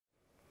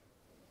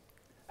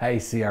Hey,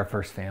 Cedar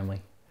First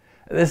family.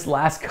 This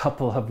last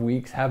couple of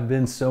weeks have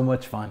been so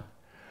much fun.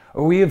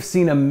 We have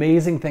seen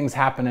amazing things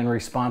happen in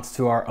response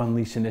to our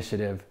Unleash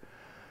initiative.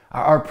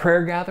 Our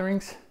prayer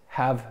gatherings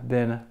have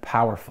been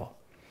powerful.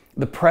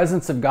 The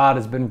presence of God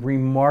has been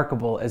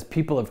remarkable as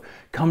people have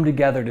come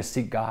together to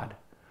seek God.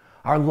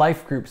 Our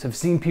life groups have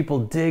seen people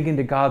dig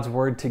into God's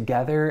word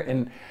together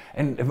and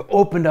have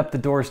opened up the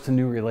doors to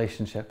new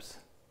relationships.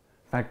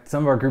 In fact,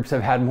 some of our groups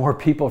have had more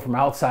people from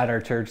outside our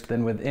church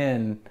than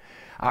within.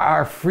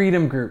 Our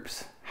freedom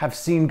groups have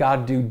seen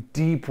God do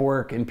deep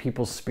work in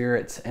people's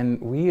spirits,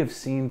 and we have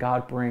seen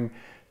God bring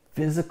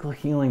physical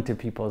healing to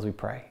people as we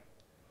pray.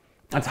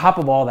 On top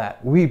of all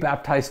that, we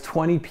baptized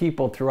 20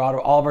 people throughout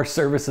all of our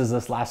services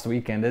this last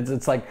weekend.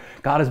 It's like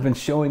God has been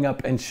showing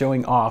up and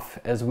showing off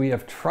as we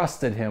have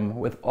trusted Him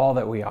with all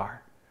that we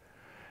are.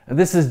 And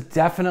this has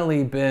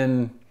definitely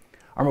been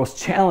our most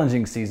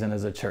challenging season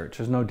as a church,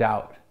 there's no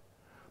doubt.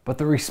 But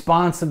the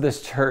response of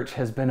this church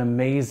has been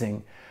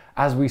amazing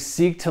as we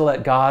seek to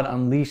let God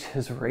unleash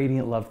His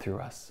radiant love through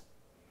us.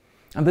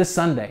 And this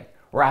Sunday,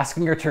 we're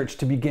asking our church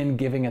to begin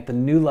giving at the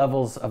new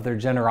levels of their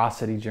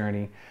generosity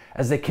journey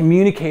as they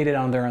communicated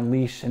on their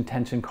Unleash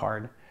intention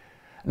card.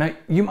 Now,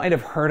 you might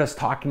have heard us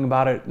talking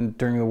about it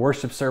during the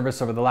worship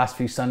service over the last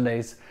few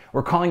Sundays.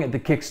 We're calling it the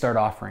Kickstart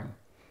Offering.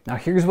 Now,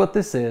 here's what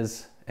this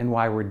is and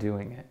why we're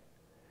doing it.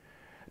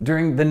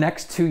 During the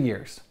next 2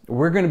 years,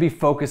 we're going to be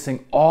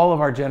focusing all of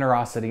our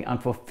generosity on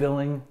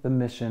fulfilling the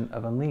mission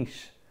of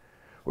Unleash.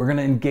 We're going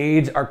to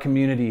engage our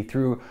community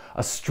through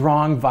a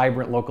strong,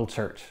 vibrant local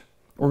church.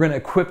 We're going to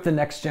equip the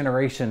next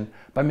generation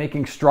by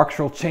making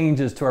structural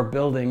changes to our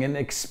building and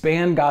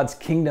expand God's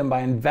kingdom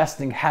by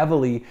investing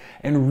heavily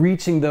and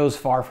reaching those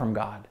far from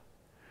God.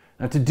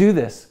 Now, to do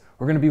this,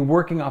 we're going to be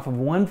working off of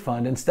one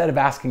fund instead of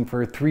asking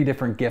for 3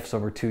 different gifts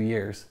over 2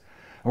 years.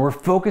 And we're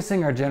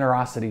focusing our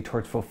generosity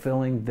towards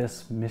fulfilling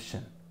this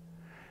mission.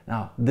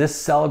 Now, this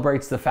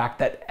celebrates the fact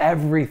that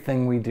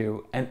everything we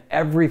do and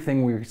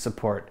everything we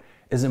support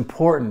is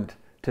important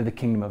to the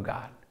kingdom of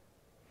God.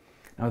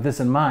 Now, with this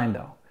in mind,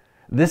 though,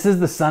 this is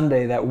the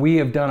Sunday that we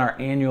have done our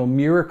annual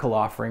miracle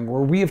offering,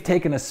 where we have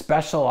taken a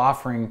special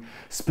offering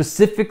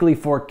specifically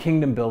for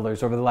kingdom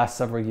builders over the last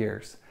several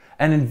years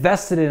and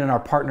invested it in our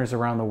partners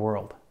around the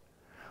world.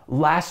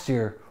 Last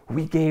year,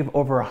 we gave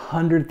over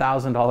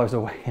 $100,000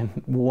 away in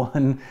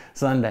one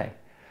Sunday.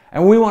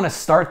 And we want to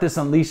start this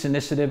Unleash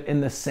initiative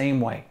in the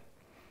same way.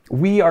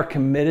 We are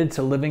committed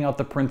to living out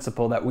the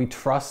principle that we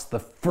trust the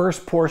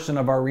first portion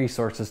of our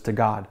resources to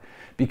God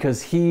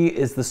because He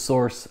is the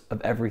source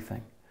of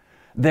everything.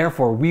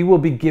 Therefore, we will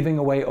be giving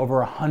away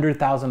over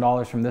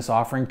 $100,000 from this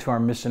offering to our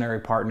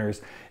missionary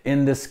partners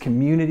in this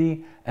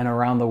community and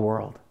around the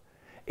world.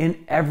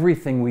 In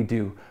everything we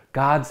do,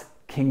 God's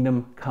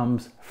kingdom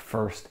comes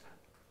first,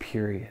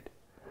 period.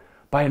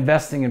 By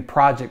investing in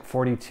Project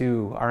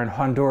 42, our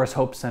Honduras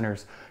Hope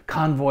Centers,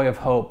 Convoy of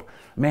Hope,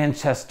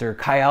 Manchester,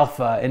 Chi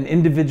Alpha, and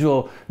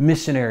individual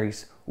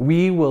missionaries,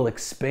 we will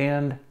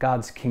expand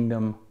God's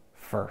kingdom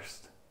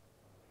first.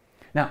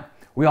 Now,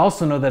 we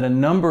also know that a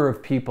number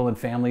of people and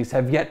families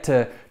have yet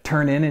to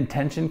turn in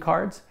intention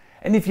cards.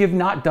 And if you have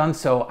not done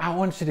so, I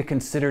want you to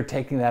consider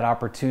taking that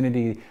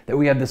opportunity that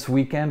we had this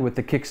weekend with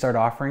the Kickstart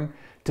offering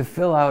to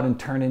fill out and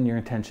turn in your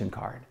intention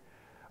card.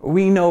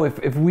 We know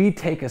if we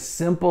take a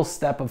simple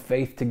step of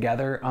faith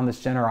together on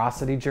this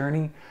generosity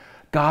journey,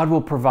 God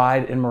will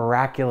provide in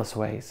miraculous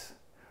ways.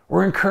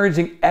 We're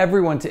encouraging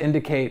everyone to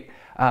indicate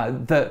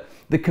the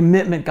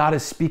commitment God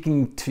is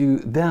speaking to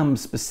them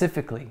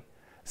specifically,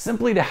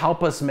 simply to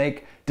help us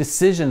make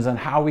decisions on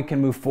how we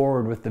can move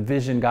forward with the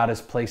vision God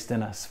has placed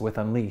in us with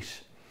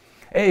Unleash.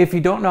 If you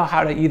don't know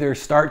how to either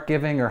start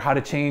giving or how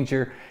to change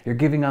your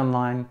giving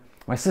online,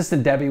 my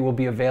assistant Debbie will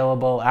be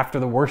available after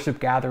the worship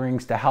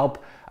gatherings to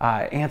help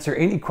answer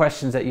any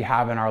questions that you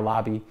have in our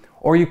lobby,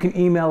 or you can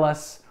email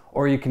us,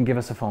 or you can give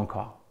us a phone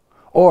call.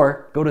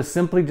 Or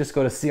simply go to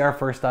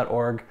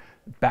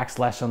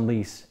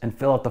crfirst.org/unleash and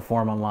fill out the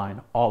form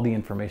online. All the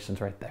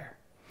information's right there.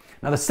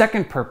 Now, the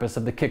second purpose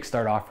of the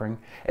Kickstart offering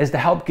is to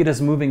help get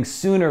us moving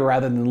sooner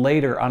rather than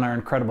later on our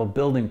incredible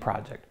building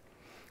project.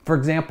 For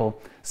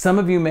example, some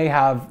of you may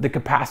have the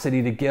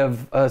capacity to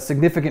give a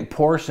significant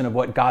portion of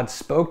what God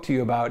spoke to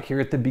you about here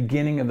at the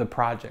beginning of the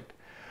project.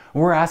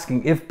 We're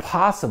asking, if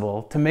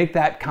possible, to make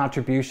that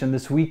contribution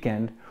this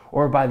weekend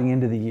or by the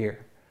end of the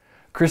year.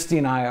 Christy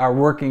and I are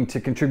working to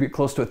contribute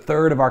close to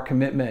 1/3 of our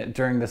commitment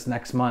during this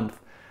next month.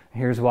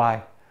 Here's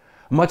why.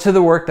 Much of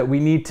the work that we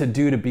need to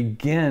do to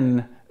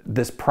begin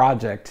this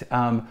project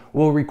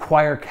will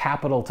require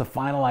capital to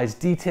finalize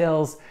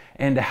details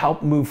and to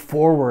help move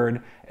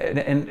forward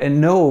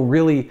and know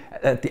really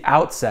at the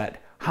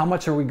outset how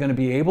much are we going to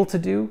be able to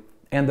do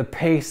and the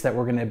pace that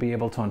we're going to be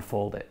able to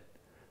unfold it.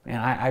 And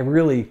I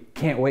really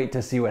can't wait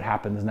to see what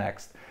happens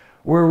next.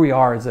 Where we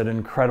are is an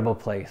incredible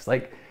place.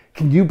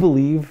 Can you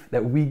believe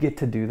that we get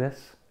to do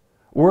this?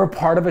 We're a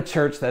part of a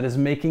church that is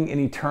making an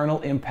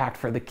eternal impact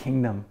for the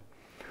kingdom.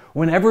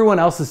 When everyone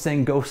else is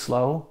saying go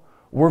slow,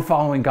 we're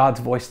following God's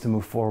voice to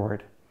move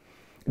forward.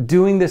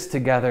 Doing this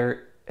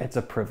together, it's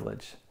a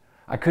privilege.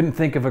 I couldn't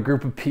think of a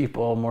group of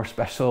people more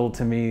special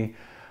to me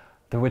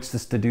to which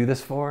to do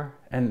this for,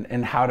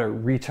 and how to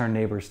reach our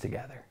neighbors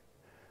together.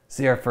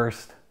 Cedar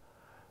First,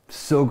 I'm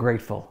so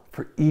grateful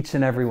for each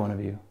and every one of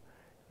you.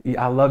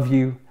 I love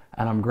you,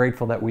 and I'm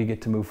grateful that we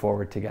get to move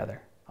forward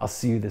together. I'll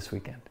see you this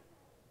weekend.